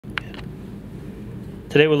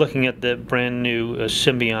Today we're looking at the brand new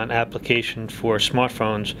Symbiant application for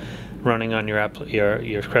smartphones running on your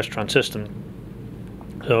Crestron system.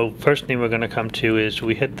 So first thing we're going to come to is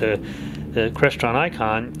we hit the Crestron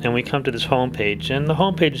icon and we come to this home page, and the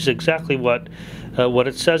home page is exactly what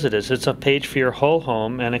it says it is. It's a page for your whole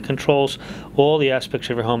home, and it controls all the aspects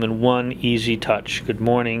of your home in one easy touch. Good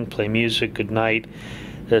morning, play music, good night,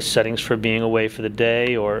 the settings for being away for the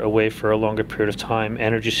day or away for a longer period of time,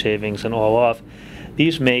 energy savings, and all off.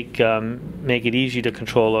 These make it easy to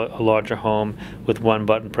control a larger home with one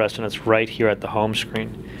button press, and it's right here at the home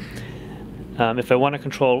screen. If I want to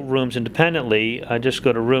control rooms independently, I just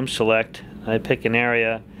go to Room Select, I pick an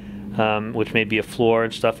area, which may be a floor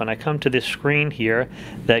and stuff, and I come to this screen here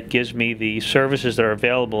that gives me the services that are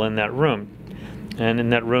available in that room. And in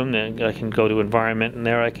that room, I can go to Environment, and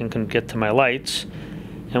there I can get to my lights.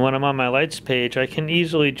 And when I'm on my lights page, I can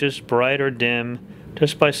easily just bright or dim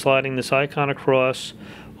just by sliding this icon across,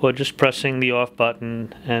 or just pressing the off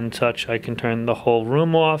button and such. I can turn the whole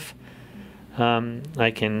room off.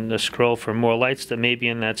 I can scroll for more lights that may be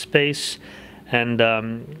in that space, and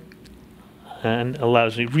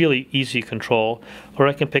allows me really easy control. Or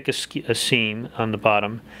I can pick a scene on the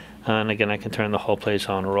bottom, and again I can turn the whole place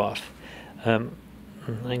on or off. I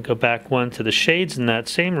can go back one to the shades in that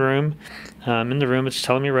same room. In the room, it's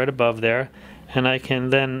telling me right above there, and I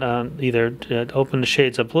can then either open the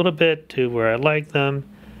shades up a little bit to where I like them.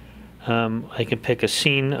 I can pick a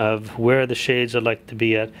scene of where the shades I'd like to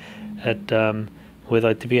be where I'd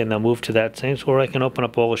like to be, and they'll move to that same. Or I can open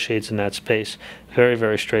up all the shades in that space. Very,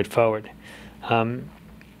 very straightforward. And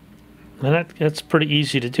that's pretty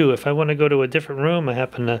easy to do. If I want to go to a different room, I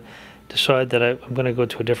happen to decide that I'm going to go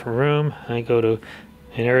to a different room. I go to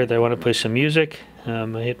an area that I want to play some music. I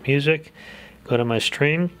hit music, go to my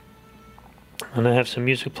stream, and I have some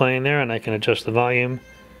music playing there, and I can adjust the volume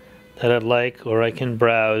that I'd like, or I can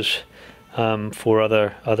browse for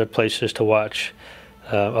other places to watch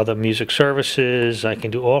other music services. I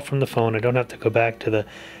can do all from the phone. I don't have to go back to the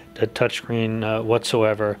touchscreen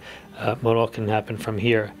whatsoever. It all can happen from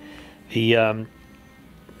here. This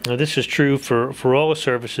is true for all the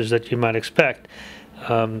services that you might expect.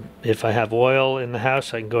 If I have oil in the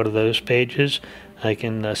house, I can go to those pages. I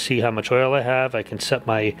can see how much oil I have. I can set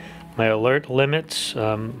my alert limits.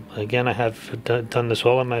 Again, I have done this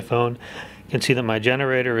all on my phone. You can see that my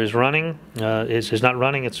generator is running. Is not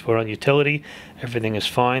running, it's for on utility. Everything is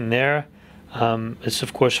fine there. This,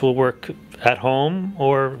 of course, will work at home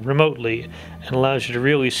or remotely, and allows you to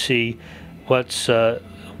really see what's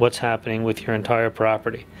happening with your entire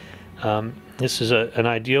property. This is an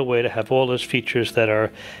ideal way to have all those features that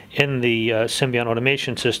are in the Symbiant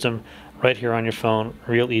automation system right here on your phone,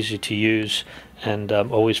 real easy to use, and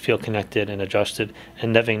always feel connected and adjusted,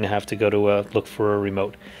 and never have to go to look for a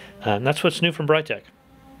remote. And that's what's new from Brightech.